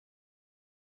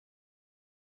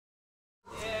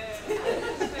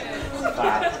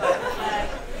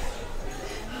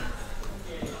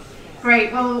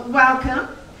Great, well, welcome.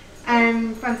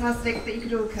 Fantastic that you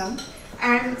could all come.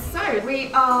 So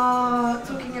we are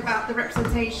talking about the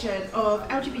representation of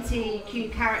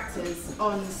LGBTQ characters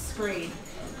on screen.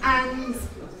 And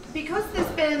because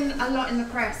there's been a lot in the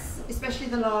press, especially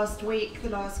the last week, the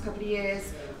last couple of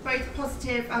years, both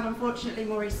positive and unfortunately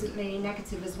more recently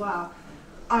negative as well,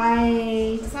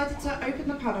 I decided to open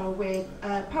the panel with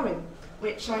a poem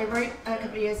which I wrote a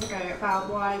couple of years ago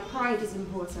about why pride is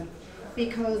important.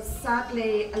 Because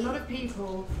sadly, a lot of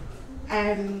people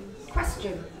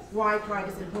question why pride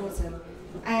is important.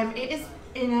 It is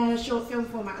in a short film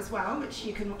format as well, which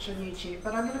you can watch on YouTube,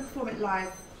 but I'm going to perform it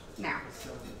live now.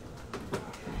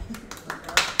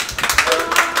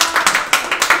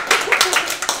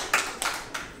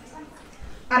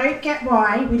 I don't get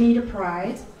why we need a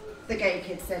pride, the gay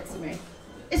kid said to me.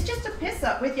 It's just a piss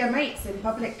up with your mates in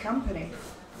public company.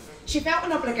 She felt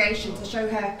an obligation to show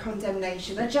her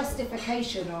condemnation, a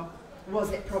justification, or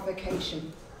was it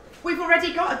provocation? We've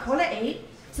already got equality,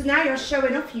 so now you're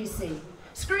showing off, you see.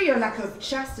 Screw your lack of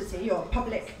chastity or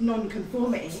public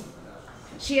non-conformity.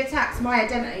 She attacks my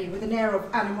identity with an air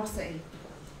of animosity.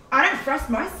 I don't thrust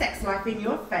my sex life in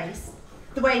your face.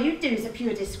 The way you do is a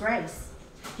pure disgrace.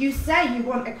 You say you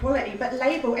want equality, but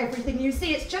label everything you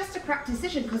see. It's just a crap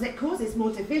decision because it causes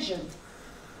more division.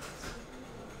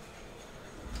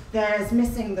 There's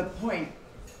missing the point,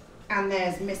 and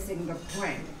there's missing the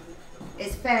point.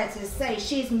 It's fair to say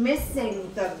she's missing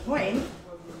the point.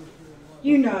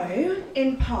 You know,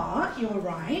 in part, you're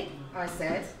right, I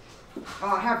said.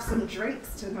 I'll have some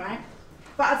drinks tonight.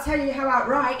 But I'll tell you how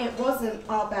outright it wasn't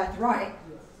our birthright.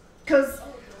 Because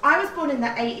I was born in the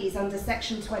 80s under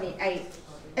Section 28.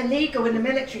 Illegal in the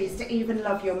militaries to even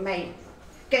love your mate.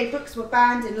 Gay books were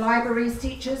banned in libraries,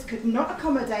 teachers could not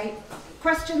accommodate.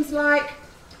 Questions like,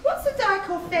 what's a dyke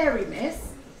or fairy,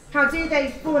 miss? How do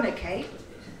they fornicate?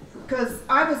 Because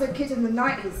I was a kid in the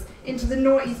 90s, into the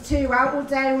noughties too, out all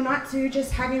day, all night too,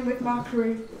 just hanging with my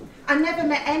crew. I never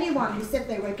met anyone who said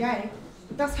they were gay.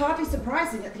 That's hardly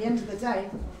surprising at the end of the day.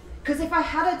 Because if I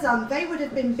had a done, they would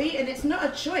have been beaten. It's not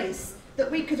a choice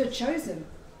that we could have chosen.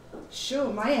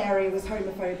 Sure, my area was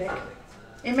homophobic.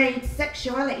 It made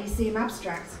sexuality seem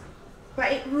abstract.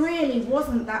 But it really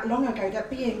wasn't that long ago that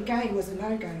being gay was a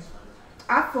no-go.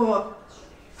 I thought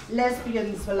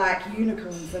lesbians were like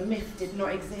unicorns, a myth did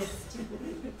not exist.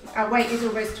 I waited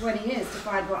almost 20 years to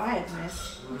find what I had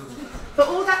missed. But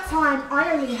all that time,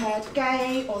 I only heard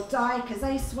gay or dyke as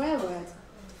a swear word.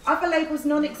 Other labels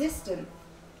non-existent.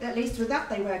 At least with that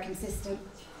they were consistent.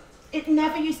 It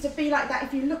never used to be like that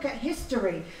if you look at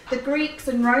history. The Greeks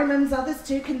and Romans, others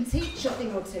too, can teach a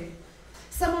thing or two.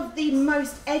 Some of the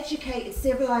most educated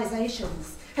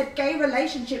civilizations had gay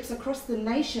relationships across the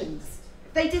nations.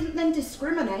 They didn't then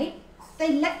discriminate,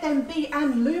 they let them be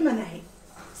and illuminate.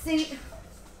 See,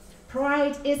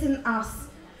 pride isn't us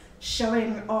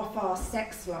showing off our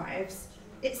sex lives.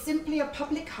 It's simply a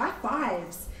public high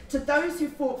fives to those who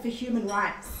fought for human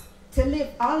rights, to live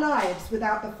our lives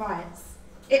without the fights.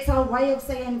 It's our way of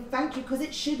saying thank you because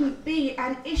it shouldn't be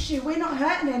an issue. We're not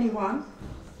hurting anyone.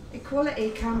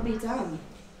 Equality can be done.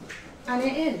 And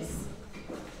it is.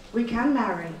 We can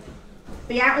marry,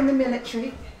 be out in the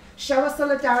military, show our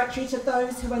solidarity to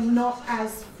those who are not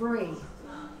as free.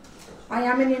 I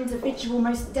am an individual,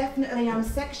 most definitely I'm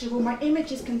sexual. My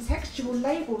image is contextual,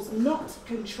 labels not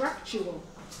contractual.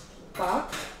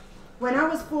 But when I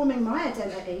was forming my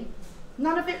identity,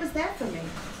 none of it was there for me.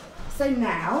 So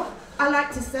now, I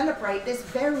like to celebrate this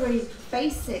very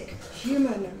basic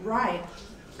human right,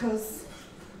 because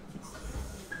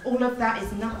all of that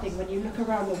is nothing when you look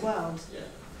around the world.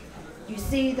 You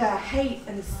see the hate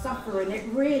and suffering, it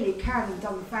really can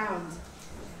dumbfound.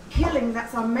 Killing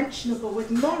that's unmentionable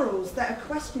with morals that are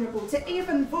questionable. To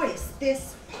even voice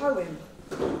this poem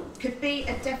could be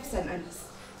a death sentence.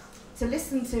 To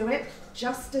listen to it,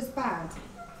 just as bad.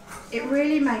 It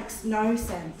really makes no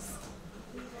sense.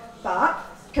 But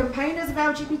campaigners of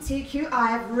LGBTQI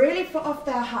have really put off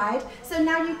their hide, so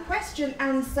now you question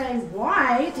and say,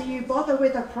 why do you bother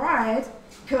with a pride?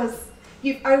 Because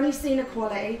you've only seen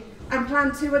equality and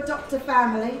plan to adopt a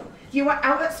family. You were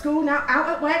out at school, now out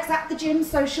at works, at the gym,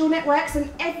 social networks, and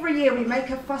every year we make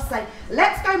a fuss, say,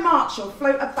 let's go march or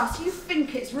float a bus. You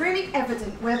think it's really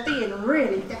evident we're being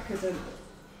really decadent.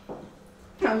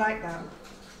 I like that.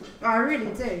 I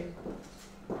really do.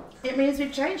 It means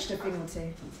we've changed a thing or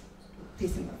two.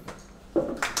 Peace and love.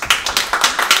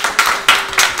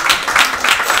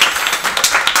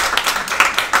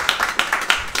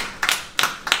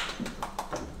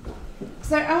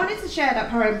 So I wanted to share that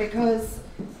poem because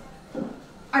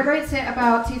I wrote it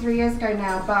about 2-3 years ago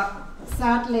now, but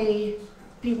sadly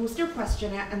people still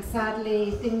question it, and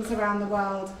sadly things around the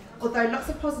world, although lots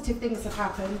of positive things have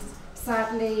happened,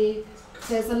 sadly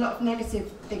there's a lot of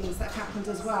negative things that have happened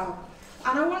as well.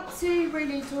 And I want to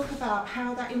really talk about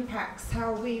how that impacts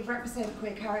how we represent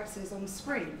queer characters on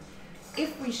screen.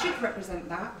 If we should represent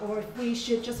that, or if we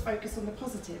should just focus on the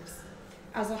positives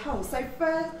as a whole. So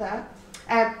further,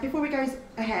 before we go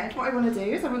ahead, what I want to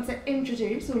do is I want to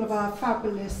introduce all of our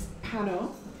fabulous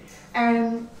panel.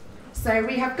 So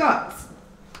we have got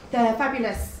the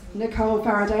fabulous Nicole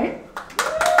Faraday,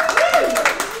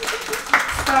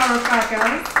 star of Bad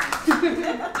Girls.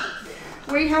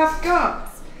 We have got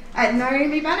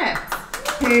Naomi Bennett,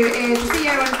 who is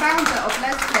CEO and founder of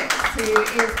LESFLICKS, who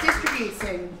is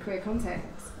distributing queer content.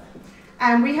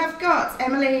 And we have got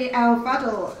Emmalie El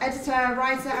Fadli, editor,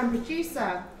 writer and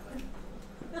producer.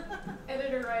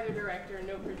 Editor, writer, director,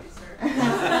 no producer.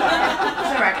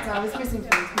 Director, I was missing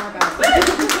things, my bad.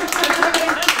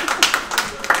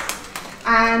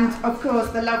 And of course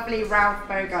the lovely Ralph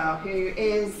Bogard, who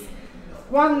is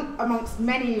one amongst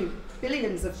many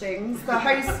billions of things, the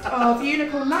host of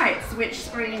Unicorn Nights, which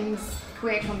screens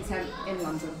queer content in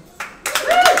London.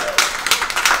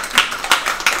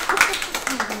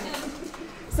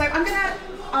 So I'm going to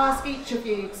ask each of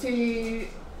you to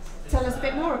tell us a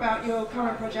bit more about your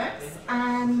current projects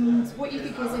and what you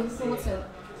think is important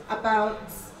about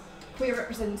queer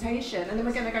representation, and then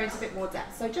we're going to go into a bit more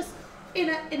depth. So just in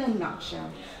a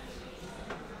nutshell.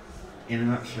 In a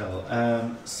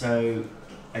nutshell, so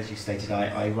as you stated,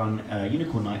 I run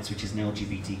Unicorn Nights, which is an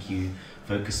LGBTQ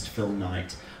focused film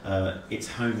night. Its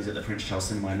home is at the Prince Charles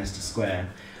Cinema in Leicester Square,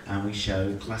 and we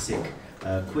show classic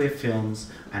queer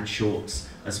films and shorts,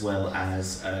 as well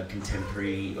as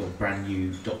contemporary or brand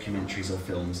new documentaries or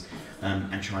films,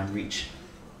 and try and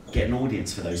get an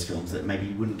audience for those films that maybe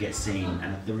you wouldn't get seen.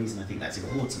 And the reason I think that's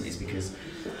important is because,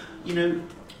 you know,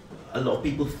 a lot of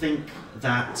people think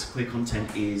that queer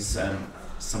content is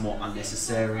somewhat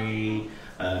unnecessary,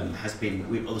 or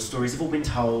the stories have all been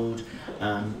told,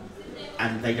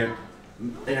 and they don't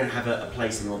have a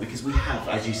place anymore, because we have,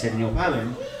 as you said in your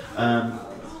poem,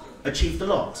 achieved a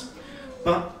lot.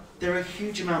 But there are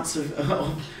huge amounts of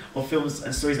films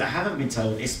and stories that haven't been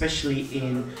told, especially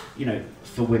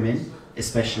for women,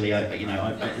 especially,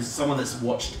 as someone that's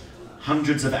watched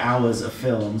hundreds of hours of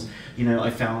films, I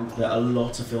found that a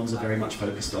lot of films are very much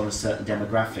focused on a certain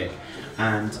demographic,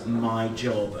 and my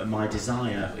job and my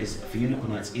desire for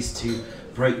Unicorn Nights is to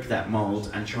break that mould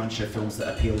and try and show films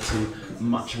that appeal to a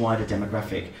much wider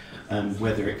demographic,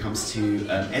 whether it comes to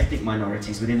ethnic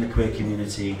minorities within the queer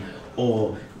community,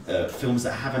 or films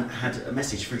that haven't had a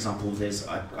message. For example,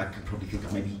 I could probably think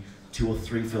of maybe 2 or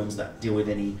 3 films that deal with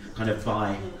any kind of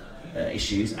bi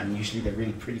issues, and usually they're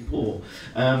really pretty poor.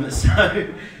 So,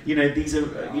 these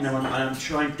are, I'm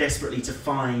trying desperately to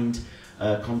find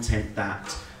content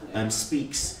that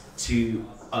speaks to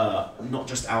not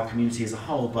just our community as a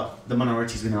whole, but the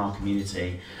minorities within our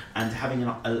community, and having an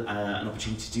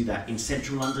opportunity to do that in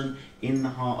central London, in the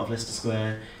heart of Leicester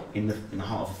Square, in the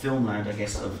heart of the film land, I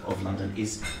guess, of London,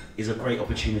 is a great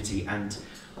opportunity. And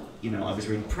I was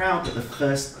really proud that the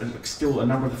first, and still a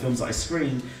number of the films that I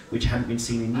screened, which hadn't been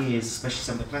seen in years, especially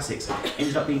some of the classics,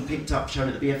 ended up being picked up, shown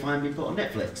at the BFI, and being put on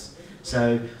Netflix.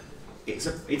 So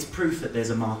it's proof that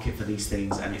there's a market for these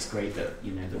things, and it's great that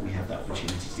that we have that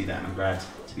opportunity to do that, and I'm glad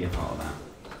to be a part of that.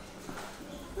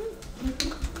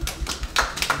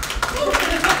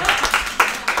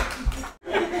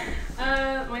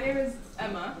 My name is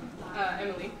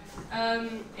Emmalie,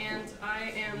 and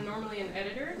I am normally an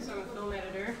editor, so I'm a film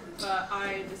editor, but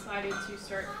I decided to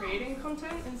start creating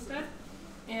content instead,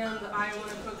 and I want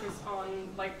to focus on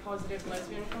positive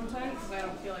lesbian content, because I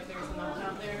don't feel like there's enough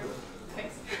out there.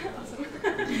 Thanks.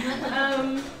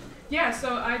 Awesome. Yeah,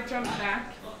 so I jumped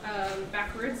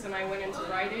backwards, and I went into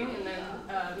writing and then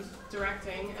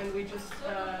directing, and we just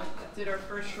did our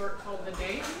first short called The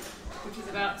Date, which is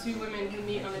about 2 women who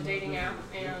meet on a dating app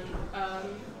and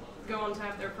go on to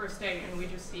have their first date, and we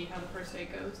just see how the first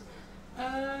date goes.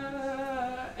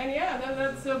 And yeah,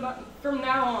 that's about, from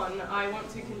now on, I want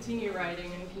to continue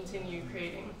writing and continue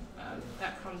creating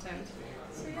that content.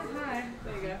 So yeah, hi.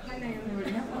 There you go. Hi, Naomi.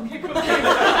 Okay, cool.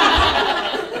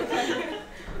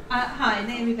 Hi,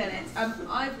 Naomi Bennett.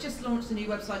 I've just launched a new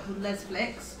website called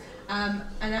LESFLICKS, and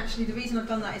actually the reason I've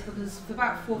done that is because for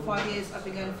about 4 or 5 years I've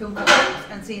been going to film festivals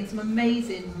and seeing some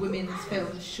amazing women's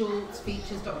films, shorts,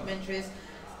 features, documentaries,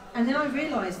 And then I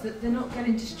realised that they're not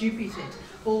getting distributed,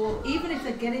 or even if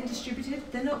they're getting distributed,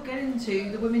 they're not getting to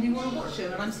the women who want to watch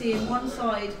them. And I'm seeing one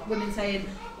side women saying,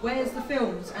 where's the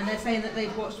films? And they're saying that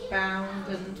they've watched Bound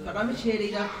and But I'm a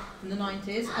Cheerleader from the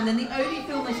 90s, and then the only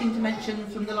film they seem to mention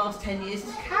from the last 10 years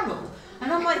is Carol.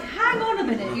 And I'm like, hang on a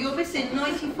minute, you're missing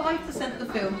 95% of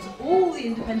the films, all the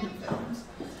independent films.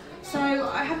 So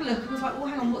I had a look and was like, well,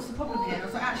 hang on, what's the problem here? And I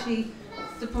was like, actually,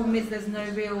 the problem is there's no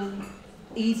real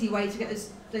easy way to get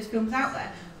those films out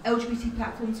there. LGBT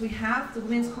platforms we have, the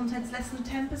women's content's less than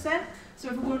 10%. So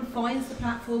if a woman finds the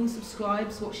platform,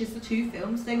 subscribes, watches the 2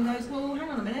 films, then goes, well, hang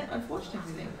on a minute, I've watched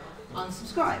everything,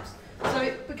 unsubscribes. So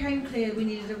it became clear we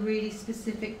needed a really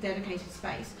specific, dedicated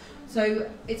space. So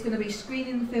it's going to be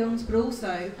screening the films, but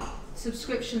also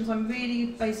subscriptions. I'm really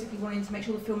basically wanting to make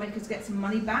sure the filmmakers get some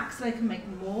money back so they can make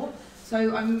more.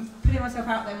 So I'm putting myself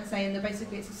out there and saying that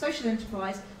basically it's a social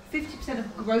enterprise. 50%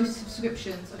 of gross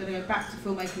subscriptions are going to go back to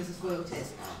filmmakers as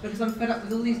royalties, because I'm fed up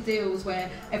with all these deals where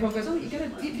everyone goes, oh, you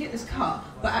get this cut,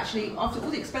 but actually after all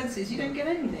the expenses you don't get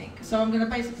anything. So I'm going to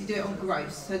basically do it on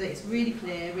gross so that it's really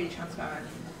clear, really transparent.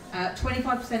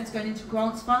 25% is going into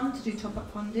grants fund to do top-up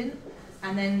funding,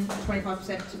 and then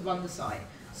 25% to run the site.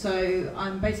 So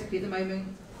I'm basically at the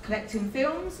moment collecting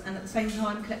films and at the same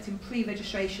time collecting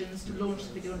pre-registrations to launch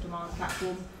the video on demand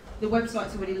platform. The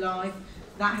website's already live.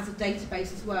 That has a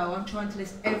database as well. I'm trying to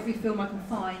list every film I can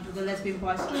find with a lesbian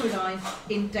bi storyline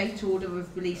in date order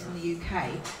of release in the UK.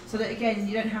 So that again,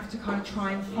 you don't have to kind of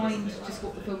try and find just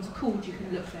what the films are called, you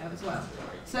can look there as well.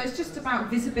 So it's just about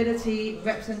visibility,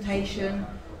 representation,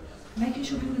 making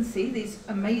sure people can see these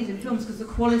amazing films, because the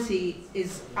quality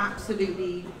is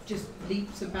absolutely just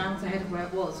leaps and bounds ahead of where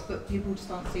it was, but people just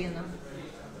aren't seeing them.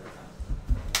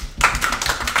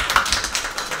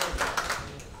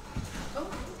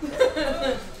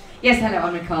 Yes, hello,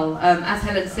 I'm Nicole. As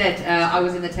Helen said, I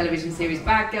was in the television series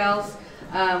Bad Girls,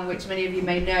 which many of you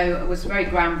may know was very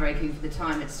groundbreaking for the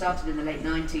time. It started in the late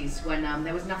 90s when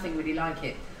there was nothing really like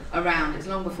it around. It's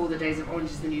long before the days of Orange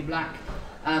is the New Black.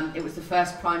 It was the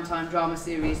first primetime drama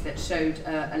series that showed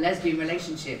a lesbian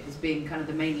relationship as being kind of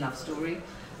the main love story,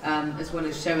 as well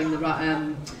as showing the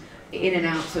in and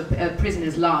out of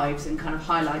prisoners' lives and kind of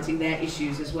highlighting their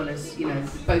issues, as well as, you know,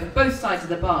 both sides of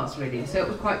the bars really. So it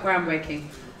was quite groundbreaking.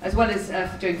 As well as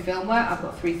doing film work, I've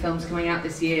got 3 films coming out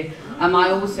this year. I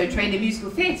also trained in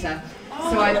musical theatre,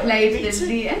 so I played the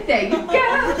lead. There you go.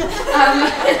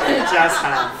 Just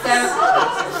hands.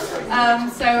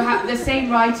 So the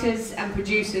same writers and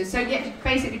producers. So yeah,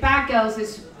 basically, Bad Girls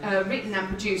is written and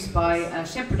produced by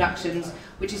Shed Productions,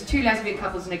 which is 2 lesbian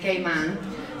couples and a gay man.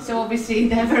 So obviously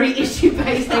they're very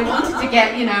issue-based. They wanted to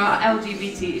get, you know,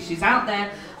 LGBT issues out there.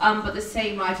 But the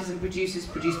same writers and producers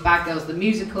produced Bad Girls the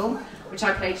musical, which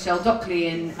I played Nicole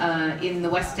Faraday in the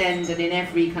West End and in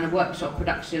every kind of workshop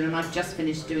production, and I've just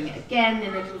finished doing it again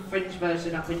in a little fringe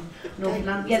version up in North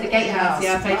London. Yeah, the Gatehouse.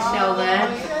 Yeah, I played Nicole there.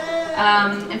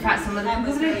 In fact, some of the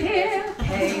people are here,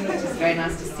 which is very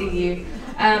nice to see you.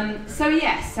 So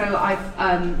yes, so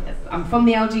I'm from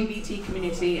the LGBT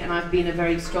community, and I've been a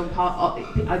very strong part.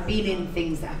 I've been in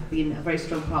things that have been a very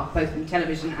strong part, both in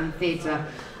television and theatre.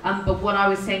 But what I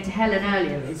was saying to Helen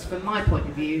earlier is, from my point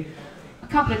of view, a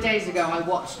couple of days ago I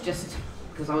watched, just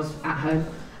because I was at home,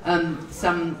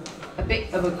 a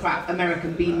bit of a crap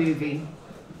American B movie,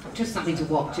 just something to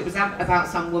watch. It was about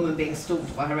some woman being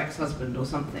stalked by her ex-husband or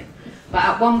something. But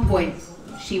at one point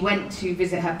she went to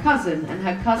visit her cousin, and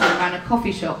her cousin ran a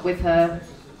coffee shop with her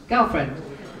girlfriend.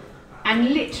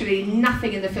 And literally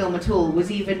nothing in the film at all was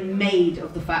even made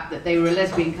of the fact that they were a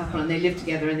lesbian couple and they lived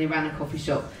together and they ran a coffee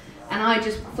shop. And I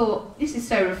just thought, this is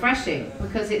so refreshing,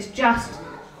 because they're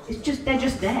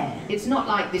just there. It's not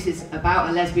like this is about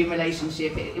a lesbian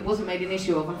relationship. It wasn't made an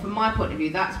issue of, and from my point of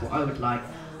view, that's what I would like.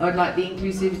 I would like the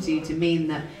inclusivity to mean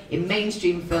that in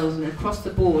mainstream films and across the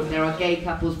board there are gay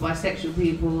couples, bisexual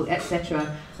people,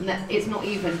 etc. And that it's not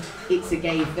even, it's a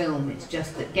gay film, it's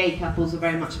just that gay couples are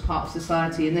very much a part of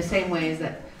society, in the same way as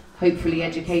that hopefully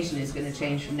education is going to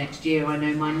change from next year. I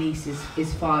know my niece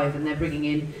is 5, and they're bringing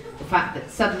in the fact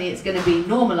that suddenly it's going to be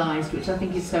normalised, which I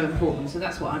think is so important. So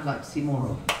that's what I'd like to see more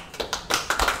of.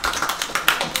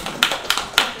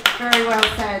 Very well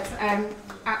said.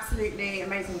 Absolutely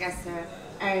amazing guest here.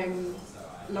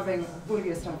 Loving all of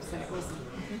your stuff, so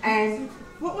awesome.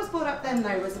 What was brought up then,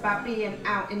 though, was about being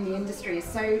out in the industry.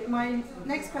 So my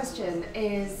next question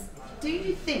is, do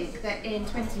you think that in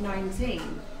 2019,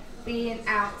 being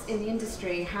out in the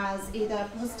industry has either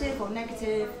positive or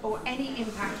negative or any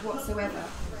impact whatsoever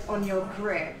on your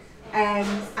career?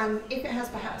 And if it has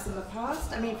perhaps in the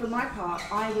past, I mean, for my part,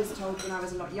 I was told when I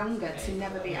was a lot younger to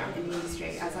never be out in the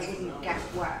industry as I wouldn't get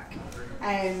work.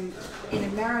 In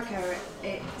America,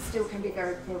 it still can be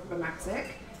very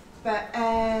problematic. But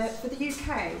for the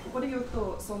UK, what are your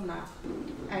thoughts on that?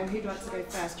 Who'd like to go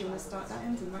first? Do you want to start that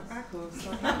end and right back, or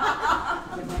start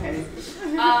here?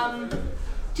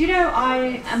 Do you know,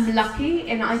 I am lucky,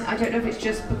 and I don't know if it's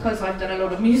just because I've done a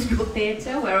lot of musical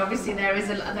theatre, where obviously there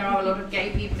are a lot of gay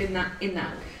people in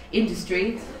that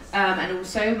industry, and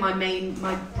also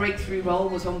my breakthrough role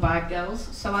was on Bad Girls.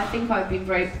 So I think I've been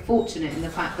very fortunate in the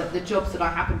fact that the jobs that I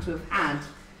happen to have had,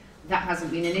 that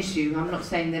hasn't been an issue. I'm not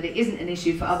saying that it isn't an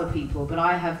issue for other people, but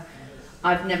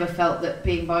I've never felt that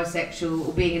being bisexual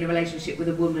or being in a relationship with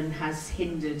a woman has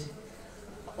hindered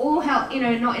or helped, you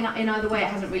know, not in either way. It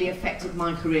hasn't really affected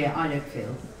my career, I don't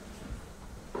feel.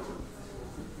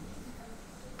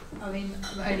 I mean,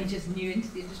 I'm only just new into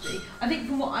the industry. I think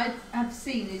from what I have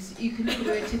seen is you can look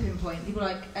at a tipping point. People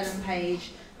like Ellen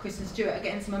Page, Kristen Stewart are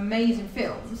getting some amazing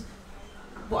films.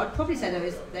 What I'd probably say though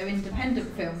is they're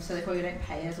independent films, so they probably don't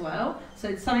pay as well. So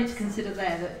it's something to consider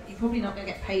there, that you're probably not going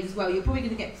to get paid as well. You're probably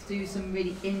going to get to do some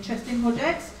really interesting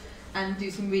projects and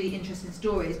do some really interesting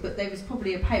stories, but there is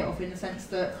probably a payoff in the sense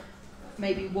that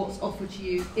maybe what's offered to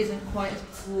you isn't quite as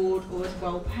broad or as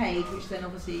well paid, which then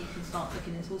obviously you can start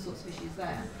looking into all sorts of issues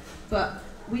there. But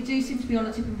we do seem to be on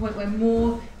a tipping point where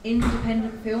more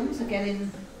independent films are getting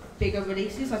bigger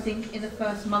releases. I think in the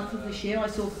first month of this year I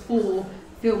saw 4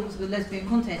 films with lesbian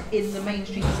content in the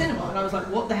mainstream cinema, and I was like,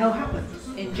 what the hell happened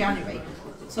in January?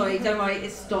 Sorry, don't worry,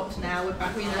 it's stopped now, we're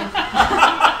back, you know.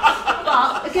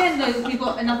 But again though, we've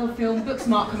got another film,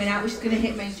 Booksmart, coming out, which is going to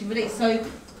hit mainstream release, so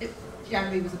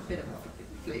January was a bit of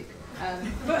a fluke.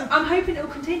 But I'm hoping it'll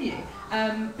continue.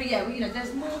 But yeah, you know,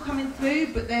 there's more coming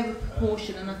through, but they're a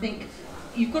proportion, and I think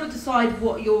you've got to decide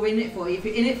what you're in it for. If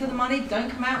you're in it for the money, don't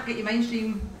come out, get your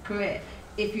mainstream career.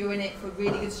 If you're in it for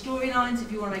really good storylines,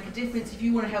 if you want to make a difference, if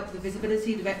you want to help the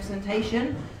visibility, the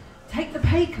representation, take the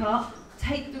pay cut,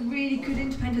 take the really good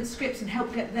independent scripts and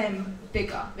help get them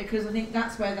bigger, because I think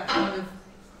that's where that kind of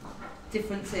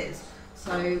difference is.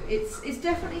 So it's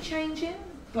definitely changing,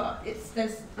 but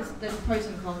there's pros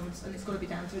and cons, and it's got to be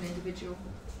down to an individual.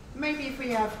 Maybe if we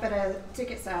have better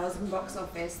ticket sales and box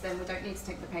office, then we don't need to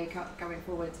take the pay cut going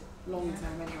forward long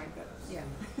term anyway, but yeah.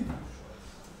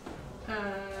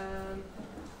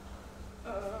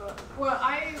 Well,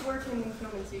 I work in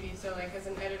film and TV, so like as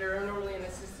an editor, or normally an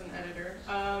assistant editor.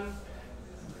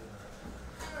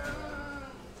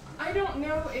 I don't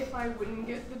know if I wouldn't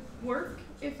get the work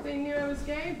if they knew I was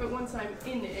gay, but once I'm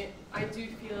in it, I do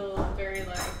feel very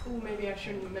like, oh, maybe I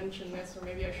shouldn't mention this, or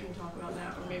maybe I shouldn't talk about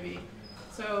that, or maybe.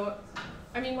 So,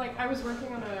 I mean, like, I was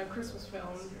working on a Christmas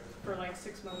film for like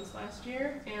 6 months last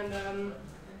year, and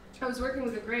I was working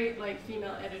with a great like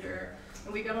female editor,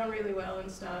 and we got on really well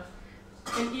and stuff.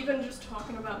 And even just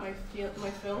talking about my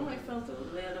film, I felt a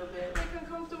little bit like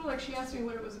uncomfortable. Like, she asked me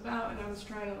what it was about, and I was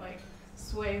trying to like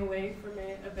sway away from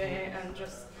it a bit, and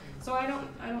just so I don't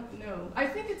know. I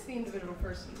think it's the individual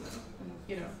person, though,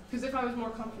 you know. Because if I was more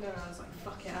confident, I was like,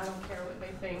 fuck yeah, I don't care what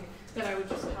they think, then I would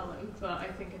just tell them. But I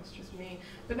think it's just me.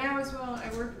 But now as well, I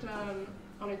worked on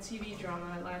a TV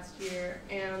drama last year,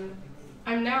 and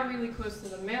I'm now really close to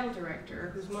the male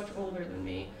director, who's much older than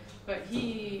me, but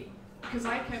because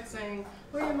I kept saying,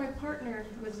 oh yeah, my partner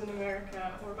lives in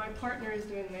America, or my partner is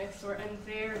doing this, and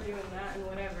they're doing that, and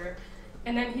whatever.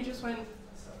 And then he just went,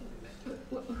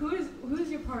 who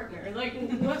is your partner? Like,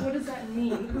 what does that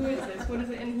mean? Who is this? What is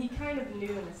it? And he kind of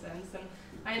knew in a sense, and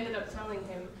I ended up telling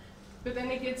him. But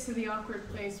then it gets to the awkward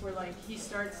place where like he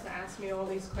starts to ask me all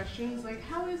these questions, like,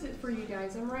 how is it for you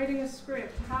guys? I'm writing a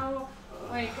script. How,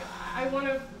 like, I want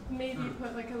to maybe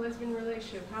put like a lesbian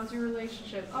relationship. How's your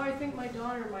relationship? Oh, I think my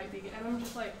daughter might be. And I'm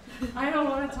just like, I don't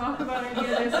want to talk about any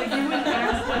of this. Like, you wouldn't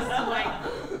ask us to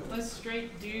like a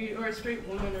straight dude or a straight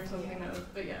woman or something.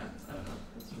 But yeah, I don't know.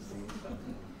 It's just but,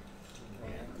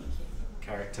 yeah.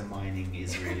 Character mining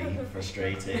is really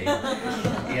frustrating.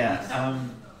 Yeah.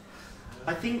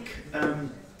 I think,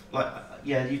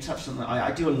 yeah, you touched on that.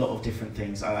 I do a lot of different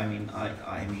things. I mean,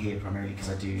 I'm here primarily because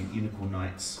I do Unicorn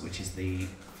Nights, which is the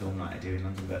film night I do in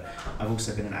London, but I've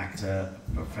also been an actor,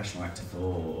 a professional actor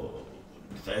for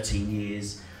 13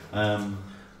 years.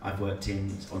 I've worked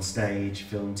on stage,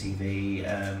 film, TV,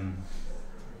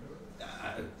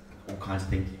 all kinds of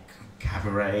things,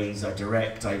 cabarets, I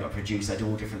direct, I produce, I do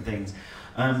all different things.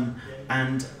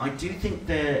 And I do think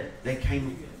they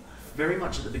came very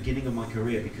much at the beginning of my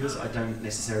career, because I don't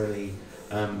necessarily,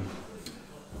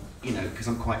 you know, because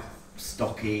I'm quite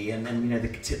stocky, and you know,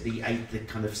 the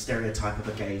kind of stereotype of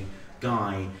a gay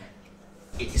guy,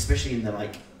 especially in the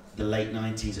like the late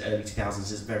 90s, early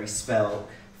 2000s as very svelte,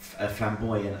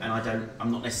 flamboyant, and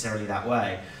I'm not necessarily that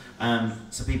way.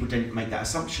 So people didn't make that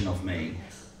assumption of me,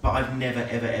 but I've never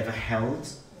ever held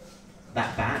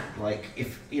that back. Like,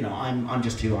 if you know, I'm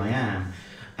just who I am.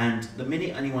 And the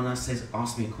minute anyone else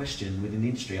asks me a question within the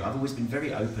industry, I've always been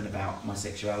very open about my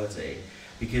sexuality,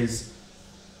 because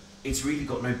it's really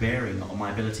got no bearing on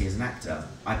my ability as an actor.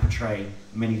 I portray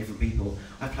many different people.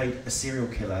 I played a serial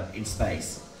killer in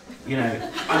space. You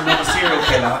know, I'm not a serial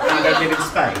killer, and I don't live in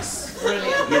space.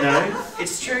 Brilliant. You know,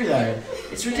 it's true though.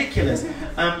 It's ridiculous.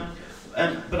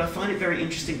 But I find it very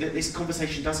interesting that this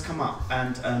conversation does come up,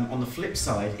 and on the flip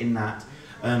side, in that,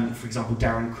 for example,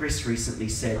 Darren Criss recently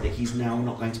said that he's now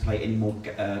not going to play any more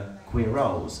queer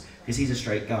roles, because he's a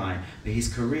straight guy, but his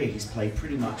career he's played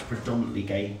pretty much predominantly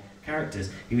gay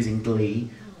characters. He was in Glee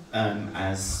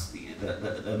as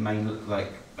the main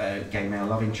gay male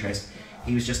love interest.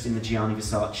 He was just in the Gianni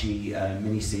Versace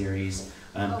miniseries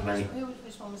playing.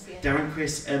 Which one was he in? Darren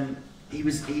Criss. He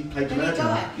played the murderer.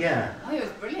 Die? Yeah. Oh, he was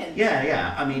brilliant.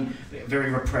 Yeah. I mean, very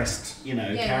repressed,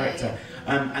 character.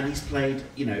 Yeah. And he's played,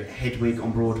 Hedwig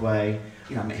on Broadway.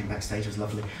 I met him backstage. It was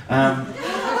lovely.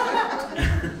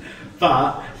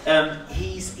 But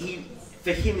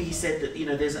for him, he said that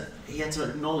he had to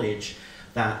acknowledge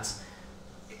that,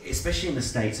 especially in the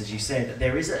States, as you said,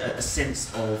 there is a sense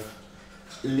of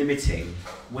limiting.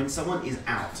 When someone is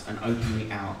out and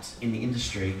openly out in the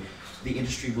industry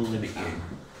will limit you.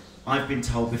 I've been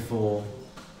told before,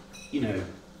 the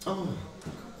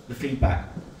feedback,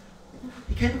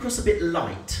 you came across a bit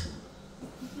light.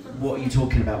 What are you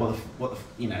talking about? What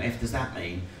does that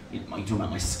mean? Are you talking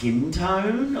about my skin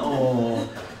tone, or,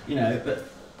 but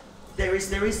there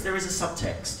is a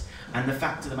subtext, and the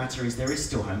fact of the matter is there is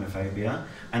still homophobia,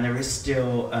 and there is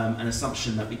still an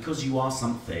assumption that because you are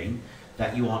something,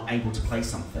 that you aren't able to play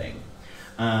something.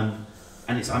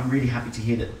 And I'm really happy to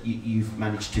hear that you've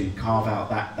managed to carve out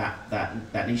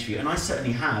that niche for you, and I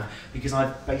certainly have, because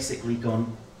I've basically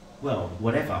gone, well,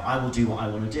 whatever, I will do what I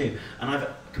want to do, and I've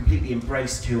completely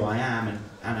embraced who I am, and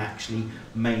actually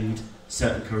made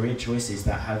certain career choices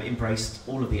that have embraced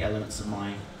all of the elements of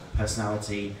my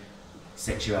personality,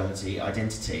 sexuality,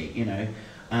 identity,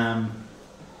 but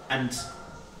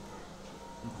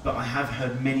I have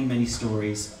heard many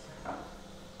stories.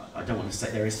 I don't want to say,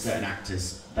 there is certain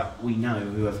actors that we know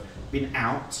who have been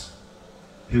out,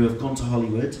 who have gone to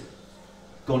Hollywood,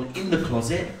 gone in the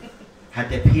closet, had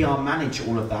their PR manage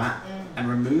all of that, and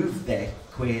remove their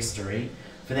queer history,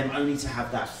 for them only to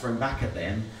have that thrown back at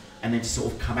them, and then to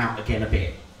sort of come out again a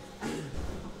bit.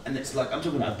 And it's like, I'm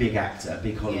talking about a big actor, a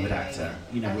big Hollywood actor.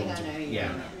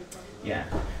 Yeah.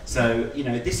 So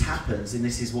this happens, and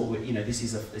this is what this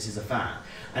is a fact.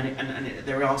 And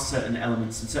there are certain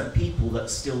elements and certain people that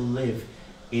still live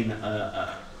in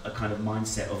a kind of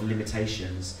mindset of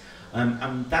limitations,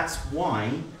 and that's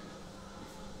why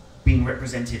being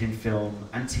represented in film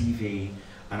and TV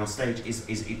and on stage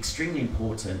is extremely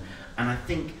important. And I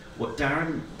think what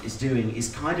Darren is doing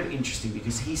is kind of interesting,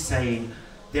 because he's saying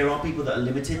there are people that are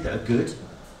limited that are good,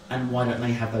 and why don't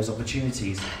they have those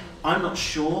opportunities? I'm not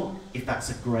sure if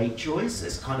that's a great choice.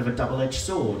 It's kind of a double-edged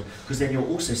sword, because then you're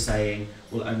also saying,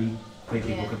 well, only queer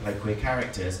people can play queer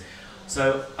characters.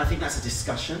 So I think that's a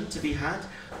discussion to be had,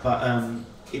 but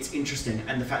it's interesting,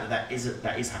 and the fact that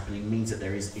is happening means that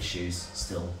there is issues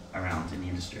still around in the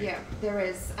industry. Yeah, there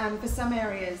is. For some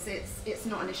areas, it's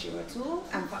not an issue at all,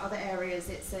 and for other areas,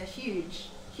 it's a huge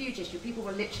issue. People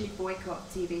will literally boycott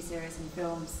TV series and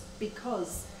films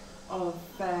because of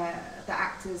the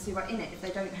actors who are in it. If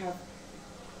they don't have,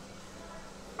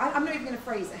 I'm not even going to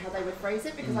phrase it how they would phrase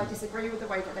it, because I disagree with the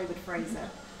way that they would phrase it.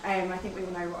 I think we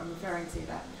all know what I'm referring to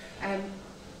there.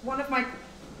 One of my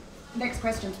next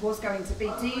questions was going to be,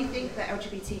 do you think that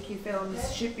LGBTQ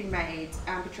films should be made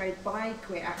and portrayed by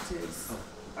queer actors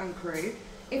and crew?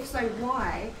 If so,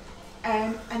 why?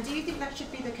 And do you think that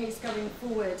should be the case going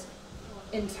forward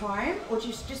in time, or do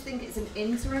you just think it's an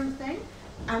interim thing?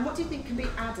 And what do you think can be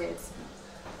added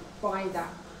by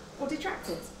that, or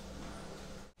detracted?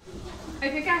 I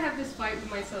think I have this fight with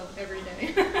myself every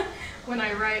day when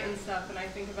I write and stuff, and I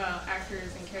think about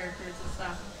actors and characters and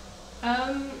stuff.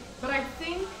 But I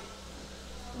think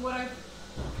what I've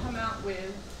come out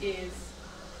with is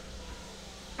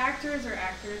actors are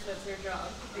actors, that's their job.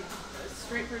 Like, a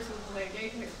straight person can play a gay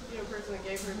person, a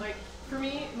gay person. Like, for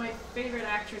me, my favorite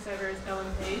actress ever is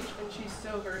Ellen Page, and she's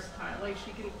so versatile. Like,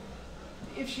 she can,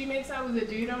 if she makes out with a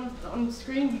dude on the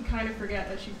screen, you kind of forget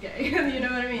that she's gay. You know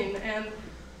what I mean? And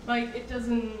like, it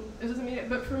doesn't mean it.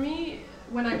 But for me,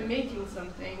 when I'm making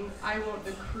something, I want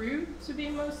the crew to be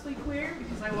mostly queer,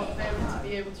 because I want them to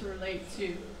be able to relate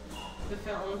to the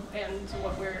film and to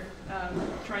what we're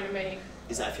trying to make.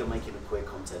 Is that if you're making a queer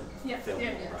content film?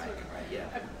 Yeah, right, yeah.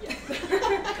 Yeah.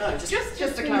 No,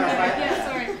 just to clarify. Yeah,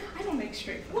 sorry. I don't make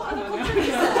straight films. What other Come on content is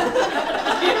now.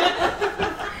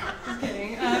 Just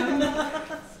kidding.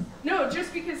 No,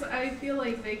 just because I feel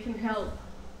like they can help,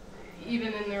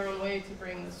 even in their own way, to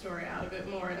bring the story out a bit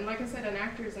more. And like I said, an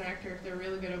actor is an actor. If they're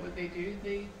really good at what they do,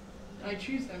 I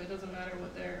choose them. It doesn't matter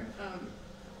what their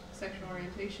sexual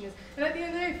orientation is. And at the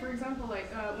end of the day, for example, like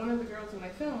one of the girls in my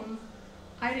film,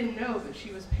 I didn't know that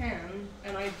she was pan,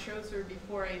 and I chose her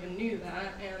before I even knew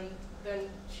that, and then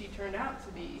she turned out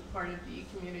to be part of the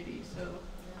community. So,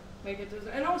 like, it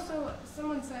doesn't. And also,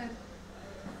 someone said,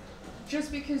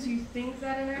 just because you think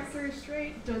that an actor is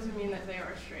straight doesn't mean that they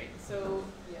are straight. So,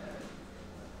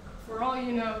 for all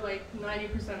you know, like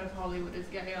 90% of Hollywood is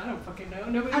gay. I don't fucking know.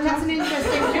 Nobody. And that's an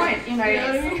interesting point. You know, You know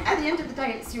what I mean? at the end of the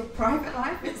day, it's your private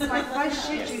life. It's like, why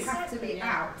should you have to be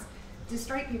out? Do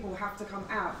straight people have to come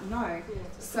out? No.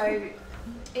 So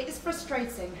it is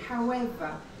frustrating.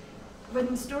 However,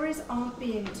 when stories aren't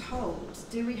being told,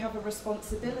 do we have a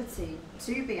responsibility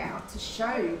to be out, to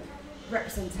show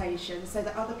representation so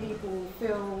that other people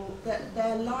feel that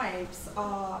their lives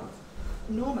are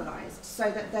normalised, so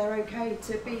that they're okay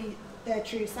to be their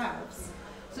true selves?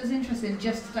 So it's interesting,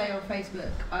 just today on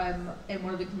Facebook, in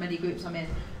one of the many groups I'm in,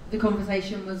 the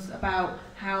conversation was about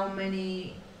how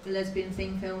many lesbian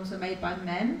theme films are made by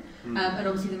men, and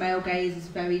obviously the male gaze is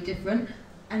very different,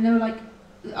 and they were like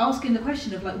asking the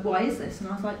question of like, why is this? And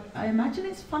I was like, I imagine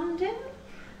it's funding,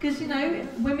 because you know,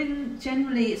 women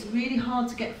generally, it's really hard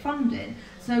to get funding,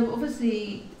 so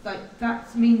obviously like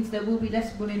that means there will be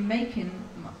less women making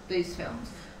these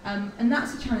films, and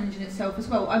that's a challenge in itself as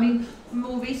well. I mean,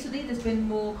 more recently there's been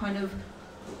more kind of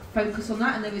focus on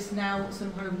that, and there is now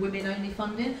some kind of women only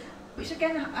funding, which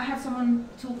again, I had someone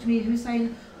talk to me who was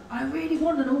saying, I really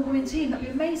want an all-women team, that'd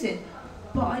be amazing,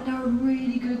 but I know a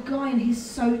really good guy and he's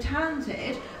so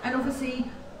talented, and obviously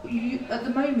at the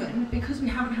moment, because we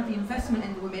haven't had the investment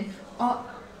in the women,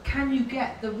 can you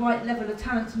get the right level of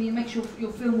talent to me and make sure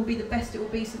your film will be the best it will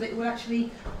be, so that it will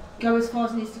actually go as far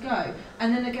as it needs to go?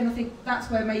 And then again, I think that's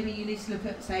where maybe you need to look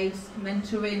at, say,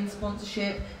 mentoring,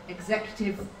 sponsorship,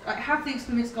 executive, like have the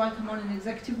experienced guy come on in an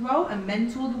executive role and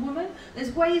mentor the woman.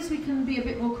 There's ways we can be a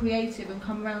bit more creative and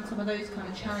come around some of those kind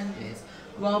of challenges,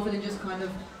 rather than just kind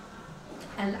of,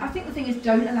 and I think the thing is,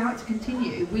 don't allow it to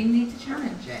continue. We need to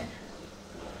challenge it.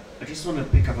 I just want to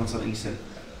pick up on something you said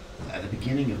at the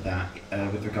beginning of that,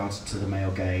 with regards to the male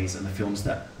gaze and the films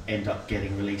that end up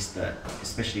getting released, that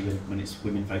especially when it's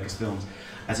women-focused films.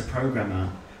 As a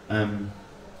programmer,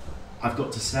 I've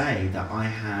got to say that I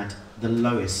had the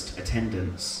lowest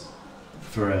attendance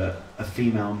for a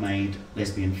female-made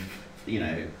lesbian,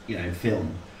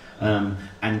 film,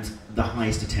 and the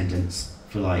highest attendance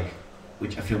for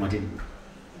which a film I didn't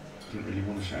really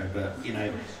want to show, but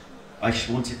I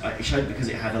showed it because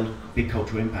it had a big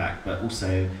cultural impact, but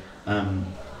also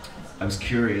I was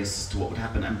curious as to what would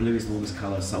happen, and Blue is the Warmest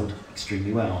Colour sold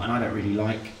extremely well, and I don't really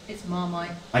like... It's Marmite.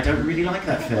 I don't really like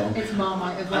that film. It's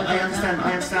Marmite as well. I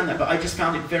understand that, but I just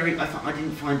found it very... I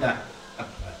didn't find that...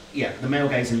 the male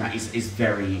gaze in that is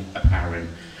very apparent.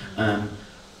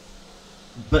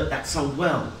 But that sold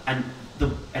well,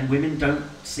 and women don't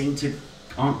seem to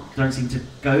go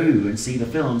and see the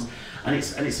films, and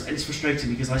it's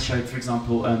frustrating, because I showed, for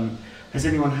example, has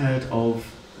anyone heard of...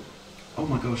 Oh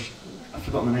my gosh, I've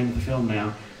forgotten the name of the film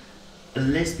now. A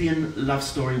lesbian love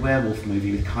story werewolf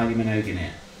movie with Kylie Minogue in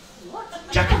it. What?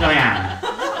 Jack and Diane.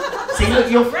 See,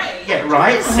 look, you're... Yeah,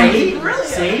 right, see?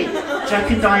 See? Jack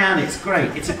and Diane, it's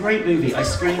great. It's a great movie. I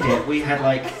screened it. We had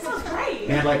like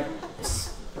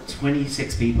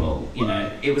 26 people,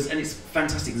 It was, and it's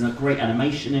fantastic. There's a great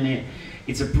animation in it.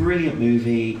 It's a brilliant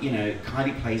movie.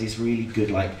 Kylie plays this really good,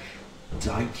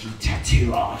 dykey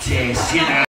tattoo artist,